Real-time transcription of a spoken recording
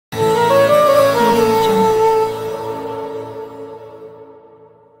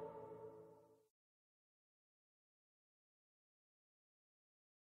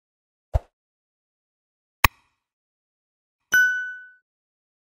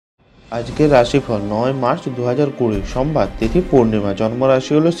আজকের রাশিফল 9 মার্চ 2020 সোমবার, তিথি পূর্ণিমা,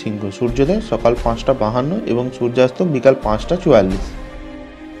 জন্মরাশি হলো সিংহ, সূর্যোদয় সকাল 5টা 52 এবং সূর্যাস্ত বিকাল 5টা 44।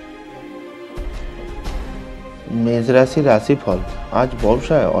 মেষ রাশির রাশিফল। আজ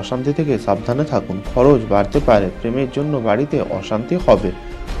ব্যবসায় অশান্তি থেকে সাবধানে থাকুন, খরচ বাড়তে পারে, প্রেমের জন্য বাড়িতে অশান্তি হবে,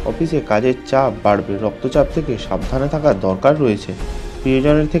 অফিসে কাজের চাপ বাড়বে, রক্তচাপ থেকে সাবধানে থাকার দরকার রয়েছে,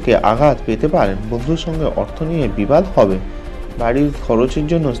 প্রিয়জনের থেকে আঘাত পেতে পারেন, বন্ধুর সঙ্গে অর্থ নিয়ে বিবাদ হবে, বাড়ির খরচের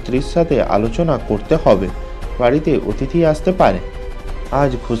জন্য স্ত্রীর সাথে আলোচনা করতে হবে, বাড়িতে অতিথি আসতে পারে।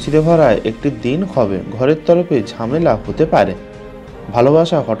 আজ খুশিতে ভরা একটি দিন হবে, ঘরের তরফে ঝামেলা হতে পারে।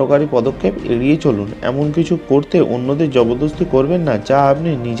 ভালোবাসা হঠকারী পদক্ষেপ এড়িয়ে চলুন, এমন কিছু করতে অন্যদের জবরদস্তি করবেন না যা আপনি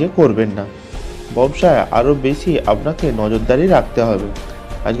নিজে করবেন না। ব্যবসায় আরও বেশি আপনাকে নজরদারি রাখতে হবে।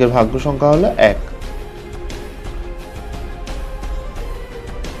 আজকের ভাগ্য সংখ্যা হলো 1।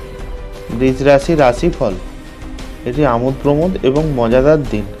 বৃষ রাশি রাশিফল। এটি আমোদ প্রমোদ এবং মজাদার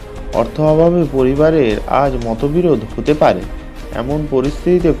দিন। অর্থ অভাবে পরিবারের আজ মতবিরোধ হতে পারে। এমন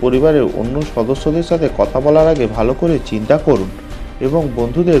পরিস্থিতিতে পরিবারের অন্য সদস্যদের সাথে কথা বলার আগে ভালো করে চিন্তা করুন এবং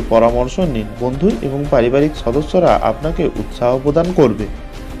বন্ধুদের পরামর্শ নিন। বন্ধু এবং পারিবারিক সদস্যরা আপনাকে উৎসাহ প্রদান করবে।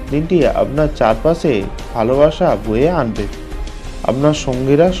 দিনটি আপনার চারপাশে ভালোবাসা বয়ে আনবে। আপনার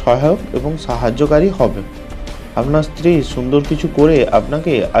সঙ্গীরা সহায়ক এবং সাহায্যকারী হবে। আপনার স্ত্রী সুন্দর কিছু করে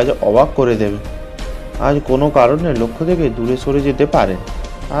আপনাকে আজ অবাক করে দেবে। আজ কোনো কারণে লক্ষ্য থেকে দূরে সরে যেতে পারে।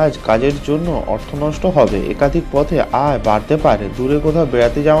 আজ কাজের জন্য অর্থ নষ্ট হবে, একাধিক পথে আয় বাড়তে পারে, দূরে কোথাও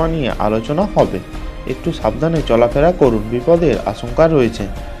বেড়াতে যাওয়া নিয়ে আলোচনা হবে। একটু সাবধানে চলাফেরা করুন, বিপদের আশঙ্কা রয়েছে।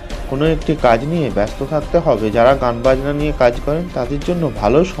 কোনো একটি কাজ নিয়ে ব্যস্ত থাকতে হবে। যারা গান বাজনা নিয়ে কাজ করেন তাদের জন্য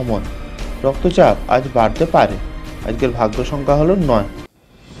ভালো সময়। রক্তচাপ আজ বাড়তে পারে। আজকের ভাগ্য সংখ্যা হলো 9।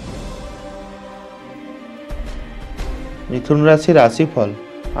 মিথুন রাশি রাশিফল।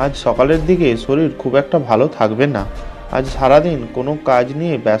 আজ সকালের দিকে শরীর খুব একটা ভালো থাকবে না। আজ সারাদিন কোনো কাজ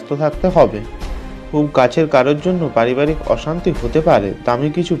নিয়ে ব্যস্ত থাকতে হবে। খুব কাছের কারোর জন্য পারিবারিক অশান্তি হতে পারে, দামি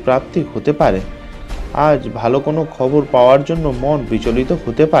কিছু প্রাপ্তি হতে পারে। আজ ভালো কোনো খবর পাওয়ার জন্য মন বিচলিত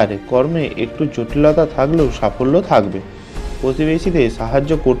হতে পারে। কর্মে একটু জটিলতা থাকলেও সাফল্য থাকবে। প্রতিবেশীদের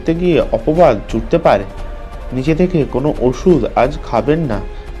সাহায্য করতে গিয়ে অপবাদ জুটতে পারে। নিজে থেকে কোনো ওষুধ আজ খাবেন না,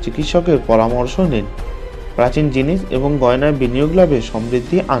 চিকিৎসকের পরামর্শ নিন। প্রাচীন জিনিস এবং গয়নায় বিনিয়োগ লাভে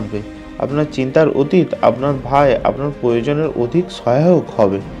সমৃদ্ধি আনবে। আপনার চিন্তার অতীত আপনার ভাই আপনার প্রয়োজনের অধিক সহায়ক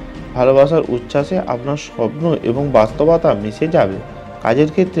হবে। ভালোবাসার উচ্ছ্বাসে আপনার স্বপ্ন এবং বাস্তবতা মিশে যাবে। কাজের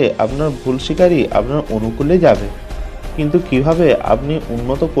ক্ষেত্রে আপনার ভুল স্বীকারই আপনার অনুকূলে যাবে, কিন্তু কিভাবে আপনি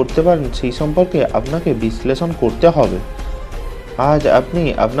উন্নত করতে পারেন সেই সম্পর্কে আপনাকে বিশ্লেষণ করতে হবে। আজ আপনি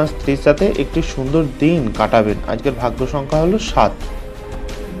আপনার স্ত্রীর সাথে একটি সুন্দর দিন কাটাবেন। আজকের ভাগ্য সংখ্যা হলো 7।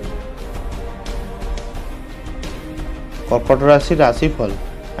 কর্কট রাশির রাশিফল।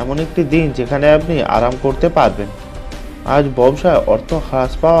 এমন একটি দিন যেখানে আপনি আরাম করতে পারবেন। আজ ব্যবসায় অর্থ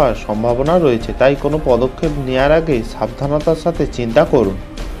হ্রাস পাওয়ার সম্ভাবনা রয়েছে, তাই কোনো পদক্ষেপ নেওয়ার আগে সাবধানতার সাথে চিন্তা করুন।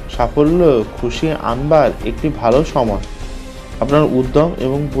 সাফল্য খুশি আনবার একটি ভালো সময়। আপনার উদ্যম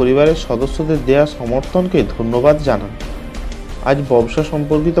এবং পরিবারের সদস্যদের দেয়া সমর্থনকে ধন্যবাদ জানান। আজ ব্যবসা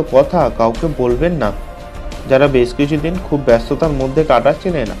সম্পর্কিত কথা কাউকে বলবেন না। যারা বেশ কিছুদিন খুব ব্যস্ততার মধ্যে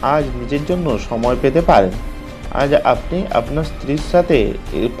কাটাচ্ছিলেন আজ নিজের জন্য সময় পেতে পারেন। আজ আপনি আপনার স্ত্রীর সাথে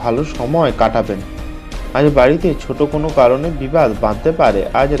ভালো সময় কাটাবেন। আজ বাড়িতে ছোট কোনো কারণে বিবাদ বাঁধতে পারে।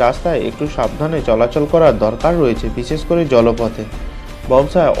 আজ রাস্তায় একটু সাবধানে চলাচল করার দরকার রয়েছে, বিশেষ করে জলপথে।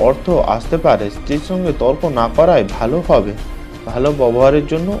 ব্যবসায় অর্থ আসতে পারে। স্ত্রীর সঙ্গে তর্ক না করাই ভালো হবে। ভালো ব্যবহারের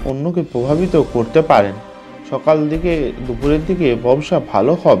জন্য অন্যকে প্রভাবিত করতে পারেন। সকাল দিকে দুপুরের দিকে ব্যবসা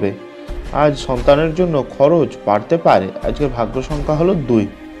ভালো হবে। আজ সন্তানের জন্য খরচ বাড়তে পারে। আজকের ভাগ্য সংখ্যা হলো 2।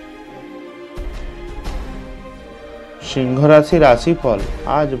 সিংহ রাশি রাশিফল।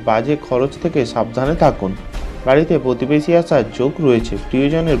 আজ বাজে খরচ থেকে সাবধানে থাকুন। বাড়িতে প্রতিবেশী আসার যোগ রয়েছে।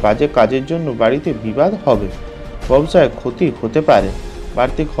 প্রিয়জনের বাজে কাজের জন্য বাড়িতে বিবাদ হবে। ব্যবসায় ক্ষতি হতে পারে।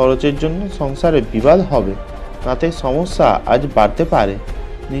 বাড়তি খরচের জন্য সংসারে বিবাদ হবে। দাঁতের সমস্যা আজ বাড়তে পারে।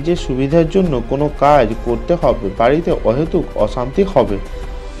 নিজের সুবিধার জন্য কোনো কাজ করতে হবে। বাড়িতে অহেতুক অশান্তি হবে।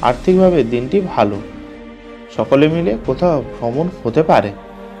 আর্থিকভাবে দিনটি ভালো। সকলে মিলে কোথাও ভ্রমণ হতে পারে।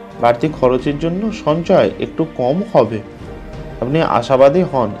 বাড়তি খরচের জন্য সঞ্চয় একটু কম হবে। আপনি আশাবাদী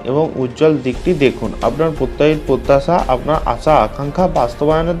হন এবং উজ্জ্বল দিকটি দেখুন। আপনার প্রত্যাশা আপনার আশা আকাঙ্ক্ষা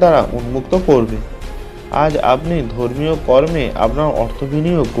বাস্তবায়নের দ্বারা উন্মুক্ত করবে। আজ আপনি ধর্মীয় কর্মে আপনার অর্থ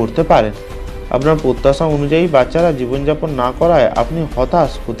বিনিয়োগ করতে পারেন। আপনার প্রত্যাশা অনুযায়ী বাচ্চারা জীবনযাপন না করায় আপনি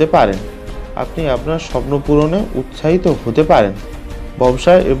হতাশ হতে পারেন। আপনি আপনার স্বপ্ন পূরণে উৎসাহিত হতে পারেন।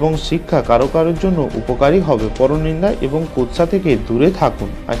 ব্যবসায় এবং শিক্ষা কারোর জন্য উপকারী হবে। পরনিন্দা এবং কুৎসা থেকে দূরে থাকুন।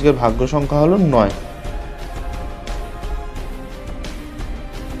 আজকের ভাগ্য সংখ্যা হলো 9।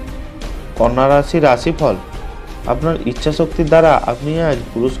 কন্যা রাশি রাশিফল। আপনার ইচ্ছাশক্তির দ্বারা আপনি আজ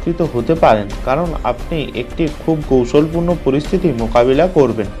পুরস্কৃত হতে পারেন, কারণ আপনি একটি খুব কৌশলপূর্ণ পরিস্থিতি মোকাবিলা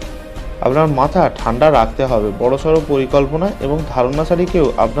করবেন। আপনার মাথা ঠান্ডা রাখতে হবে। বড়সড় পরিকল্পনা এবং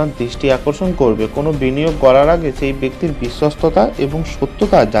ধারণাশালীকেও আপনার দৃষ্টি আকর্ষণ করবে। কোনো বিনিয়োগ করার আগে সেই ব্যক্তির বিশ্বস্ততা এবং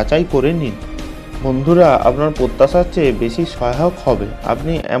সত্যতা যাচাই করে নিন। বন্ধুরা আপনার প্রত্যাশার চেয়ে বেশি সহায়ক হবে।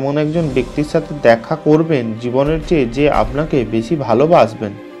 আপনি এমন একজন ব্যক্তির সাথে দেখা করবেন জীবনের চেয়ে, যে আপনাকে বেশি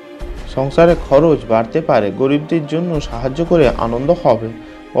ভালোবাসবেন। সংসারে খরচ বাড়তে পারে, গরিবদের জন্য সাহায্য করে আনন্দ হবে।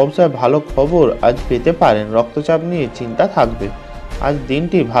 ব্যবসায় ভালো খবর আজ পেতে পারেন। রক্তচাপ নিয়ে চিন্তা থাকবে। আজ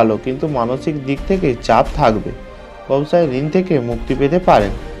দিনটি ভালো, কিন্তু মানসিক দিক থেকে চাপ থাকবে। ব্যবসায় ঋণ থেকে মুক্তি পেতে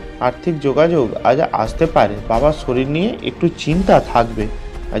পারেন। আর্থিক যোগাযোগ আজ আসতে পারে। বাবার শরীর নিয়ে একটু চিন্তা থাকবে।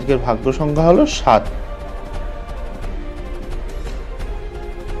 আজকের ভাগ্য সংখ্যা হলো 7।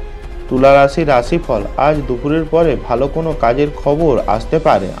 তুলা রাশির রাশিফল। আজ দুপুরের পরে ভালো কোনো কাজের খবর আসতে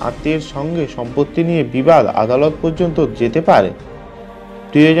পারে। আত্মীয়ের সঙ্গে সম্পত্তি নিয়ে বিবাদ আদালত পর্যন্ত যেতে পারে।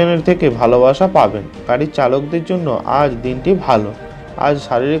 প্রিয়জনের থেকে ভালোবাসা পাবেন। গাড়ির চালকদের জন্য আজ দিনটি ভালো। আজ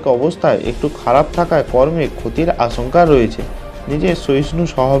শারীরিক অবস্থায় একটু খারাপ থাকায় কর্মে ক্ষতির আশঙ্কা রয়েছে। নিজের সহিষ্ণু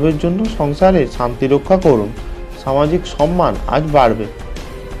স্বভাবের জন্য সংসারে শান্তি রক্ষা করুন। সামাজিক সম্মান আজ বাড়বে।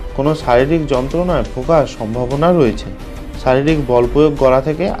 কোনো শারীরিক যন্ত্রণায় ভোগার সম্ভাবনা রয়েছে। শারীরিক বল প্রয়োগ করা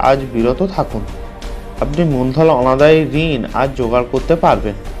থেকে আজ বিরত থাকুন। আপনি মূলধন অনাদায়ী ঋণ আজ জোগাড় করতে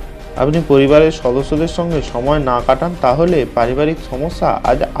পারবেন। আপনি পরিবারের সদস্যদের সঙ্গে সময় না কাটান, তাহলে পারিবারিক সমস্যা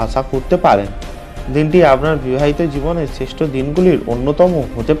আজ আশা করতে পারেন। দিনটি আপনার বিবাহিত জীবনের শ্রেষ্ঠ দিনগুলির অন্যতম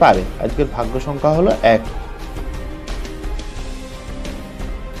হতে পারে। আজকের ভাগ্য সংখ্যা হলো 1।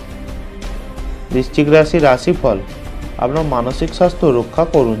 বৃশ্চিক রাশির রাশিফল। আপনার মানসিক স্বাস্থ্য রক্ষা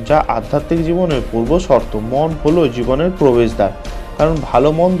করুন, যা আধ্যাত্মিক জীবনের পূর্ব শর্ত। মন হলো জীবনের প্রবেশদ্বার, কারণ ভালো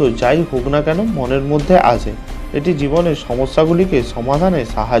মন্দ যাই হোক না কেন মনের মধ্যে আসে। এটি জীবনের সমস্যাগুলিকে সমাধানে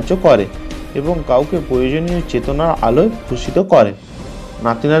সাহায্য করে এবং কাউকে প্রয়োজনীয় চেতনার আলোয় ভূষিত করে।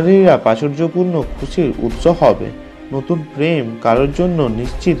 নাতিনাতিরা প্রাচুর্যপূর্ণ খুশির উৎস হবে। নতুন প্রেম কারোর জন্য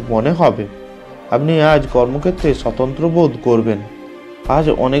নিশ্চিত মনে হবে। আপনি আজ কর্মক্ষেত্রে স্বতন্ত্র বোধ করবেন। আজ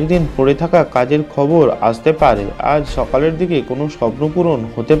অনেকদিন পড়ে থাকা কাজের খবর আসতে পারে। আজ সকালের দিকে কোনো স্বপ্ন পূরণ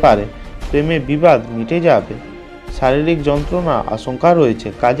হতে পারে। প্রেমে বিবাদ মিটে যাবে। শারীরিক যন্ত্রণা আশঙ্কা রয়েছে।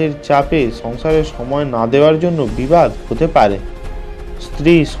 কাজের চাপে সংসারে সময় না দেওয়ার জন্য বিবাদ হতে পারে।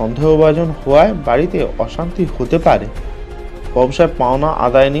 স্ত্রী সন্দেহভাজন হওয়ায় বাড়িতে অশান্তি হতে পারে। ব্যবসায় পাওনা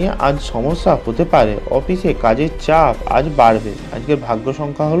আদায় নিয়ে আজ সমস্যা হতে পারে। অফিসে কাজের চাপ আজ বাড়বে। আজকের ভাগ্য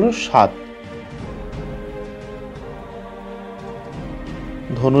সংখ্যা হলো 7।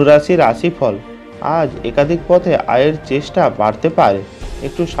 ধনুরাশির রাশিফল। আজ একাধিক পথে আয়ের চেষ্টা বাড়তে পারে।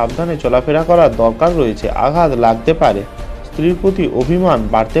 একটু সাবধানে চলাফেরা করার দরকার রয়েছে। আঘাত লাগতে পারে। স্ত্রীর প্রতি অভিমান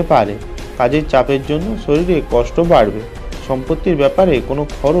বাড়তে পারে। কাজের চাপের জন্য শরীরে কষ্ট বাড়বে। সম্পত্তির ব্যাপারে কোনো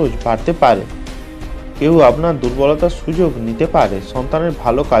খরচ বাড়তে পারে। কেউ আপনার দুর্বলতার সুযোগ নিতে পারে। সন্তানের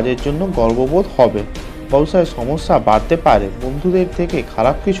ভালো কাজের জন্য গর্ববোধ হবে। ব্যবসায় সমস্যা বাড়তে পারে। বন্ধুদের থেকে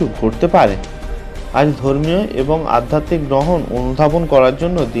খারাপ কিছু ঘটতে পারে। আজ ধর্মীয় এবং আধ্যাত্মিক গ্রহণ অনুধাবন করার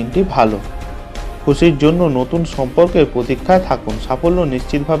জন্য দিনটি ভালো। খুশির জন্য নতুন সম্পর্কের প্রতীক্ষায় থাকুন। সাফল্য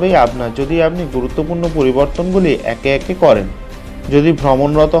নিশ্চিতভাবেই আপনার, যদি আপনি গুরুত্বপূর্ণ পরিবর্তনগুলি একে একে করেন। যদি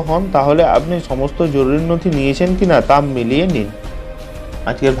ভ্রমণরত হন, তাহলে আপনি সমস্ত জরুরি নথি নিয়েছেন কিনা তা মিলিয়ে নিন।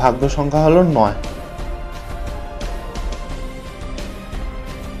 আজকের ভাগ্য সংখ্যা হলো 9।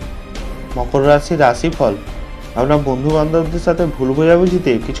 মকর রাশির রাশিফল। আপনার বন্ধু বান্ধবদের সাথে ভুল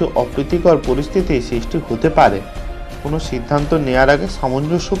বোঝাবুঝিতে কিছু অপ্রীতিকর পরিস্থিতি সৃষ্টি হতে পারে। কোনো সিদ্ধান্ত নেওয়ার আগে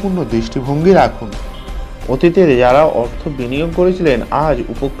সামঞ্জস্যপূর্ণ দৃষ্টিভঙ্গি রাখুন। অতীতে যারা অর্থ বিনিয়োগ করেছিলেন আজ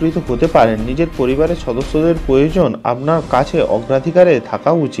উপকৃত হতে পারেন। নিজের পরিবারের সদস্যদের প্রয়োজন আপনার কাছে অগ্রাধিকারে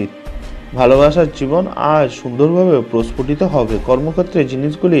থাকা উচিত। ভালোবাসার জীবন আজ সুন্দরভাবে প্রস্ফুটিত হবে। কর্মক্ষেত্রে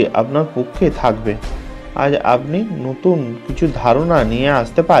জিনিসগুলি আপনার পক্ষে থাকবে। আজ আপনি নতুন কিছু ধারণা নিয়ে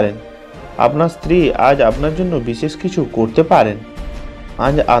আসতে পারেন। আপনার স্ত্রী আজ আপনার জন্য বিশেষ কিছু করতে পারেন।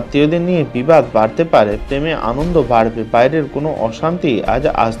 আজ আত্মীয়দের নিয়ে বিবাদ বাড়তে পারে। প্রেমে আনন্দ বাড়বে। বাইরের কোনো অশান্তি আজ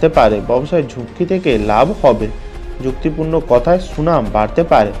আসতে পারে। ব্যবসায় ঝুঁকি থেকে লাভ হবে। যুক্তিপূর্ণ কথায় সুনাম বাড়তে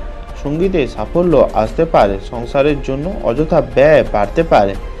পারে। সঙ্গীতে সাফল্য আসতে পারে। সংসারের জন্য অযথা ব্যয় বাড়তে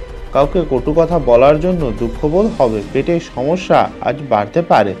পারে। কাউকে কটু কথা বলার জন্য দুঃখবোধ হবে। পেটের সমস্যা আজ বাড়তে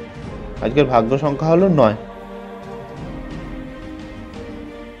পারে। আজকের ভাগ্য সংখ্যা হলো 9।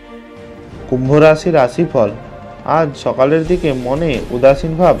 কুম্ভ রাশির রাশিফল। আজ সকালের দিকে মনে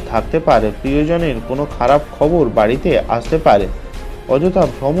উদাসীন ভাব থাকতে পারে। প্রিয়জনের কোনো খারাপ খবর বাড়িতে আসতে পারে। অযথা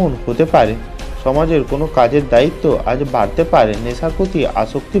ভ্রমণ হতে পারে। সমাজের কোনো কাজের দায়িত্ব আজ বাড়তে পারে। নেশার প্রতি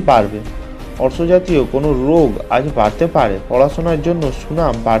আসক্তি বাড়বে। অর্থজাতীয় কোনো রোগ আজ বাড়তে পারে। পড়াশোনার জন্য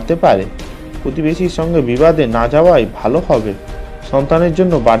সুনাম বাড়তে পারে। প্রতিবেশীর সঙ্গে বিবাদে না যাওয়াই ভালো হবে। সন্তানের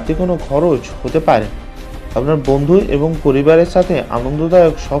জন্য বাড়তি কোনো খরচ হতে পারে। আপনার বন্ধু এবং পরিবারের সাথে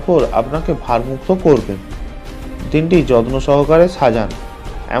আনন্দদায়ক সফর আপনাকে ভারমুক্ত করবে। দিনটি যত্ন সহকারে সাজান।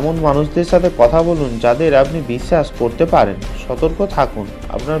 এমন মানুষদের সাথে কথা বলুন যাদের আপনি বিশ্বাস করতে পারেন। সতর্ক থাকুন,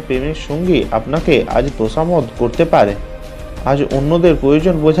 আপনার প্রেমের সঙ্গী আপনাকে আজ তোষামোদ করতে পারে। আজ অন্যদের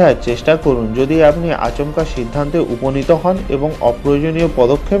প্রয়োজন বোঝার চেষ্টা করুন। যদি আপনি আচমকা সিদ্ধান্তে উপনীত হন এবং অপ্রয়োজনীয়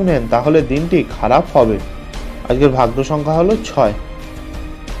পদক্ষেপ নেন তাহলে দিনটি খারাপ হবে। আজকের ভাগ্য সংখ্যা হলো 6।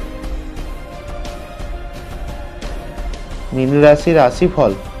 মীন রাশির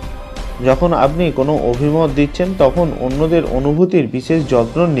রাশিফল। যখন আপনি কোনো অভিমত দিচ্ছেন তখন অন্যদের অনুভূতির বিশেষ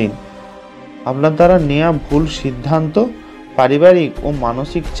যত্ন নিন। আপনার দ্বারা নেওয়া ভুল সিদ্ধান্ত পারিবারিক ও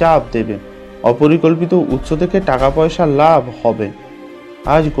মানসিক চাপ দেবে। অপরিকল্পিত উৎস থেকে টাকা পয়সা লাভ হবে।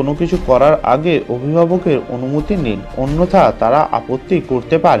 আজ কোনো কিছু করার আগে অভিভাবকের অনুমতি নিন, অন্যথা তারা আপত্তি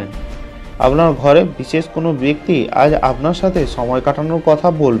করতে পারেন। আপনার ঘরে বিশেষ কোনো ব্যক্তি আজ আপনার সাথে সময় কাটানোর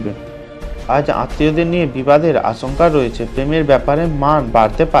কথা বলবে। আজ আত্মীয়দের নিয়ে বিবাদের আশঙ্কা রয়েছে। প্রেমের ব্যাপারে মান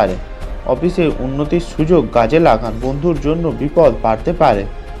বাড়তে পারে। অফিসে উন্নতির সুযোগ কাজে লাগান। বন্ধুর জন্য বিপদ বাড়তে পারে।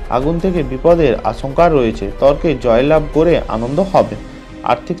 আগুন থেকে বিপদের আশঙ্কা রয়েছে। তর্কে জয়লাভ করে আনন্দ হবে।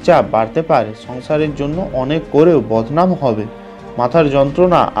 আর্থিক চাপ বাড়তে পারে। সংসারের জন্য অনেক করেও বদনাম হবে। মাথার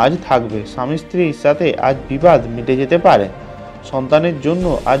যন্ত্রণা আজ থাকবে। স্বামী স্ত্রীর সাথে আজ বিবাদ মিটে যেতে পারে। সন্তানের জন্য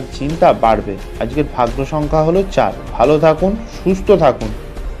আজ চিন্তা বাড়বে। আজকের ভাগ্য সংখ্যা হলো 4। ভালো থাকুন, সুস্থ থাকুন।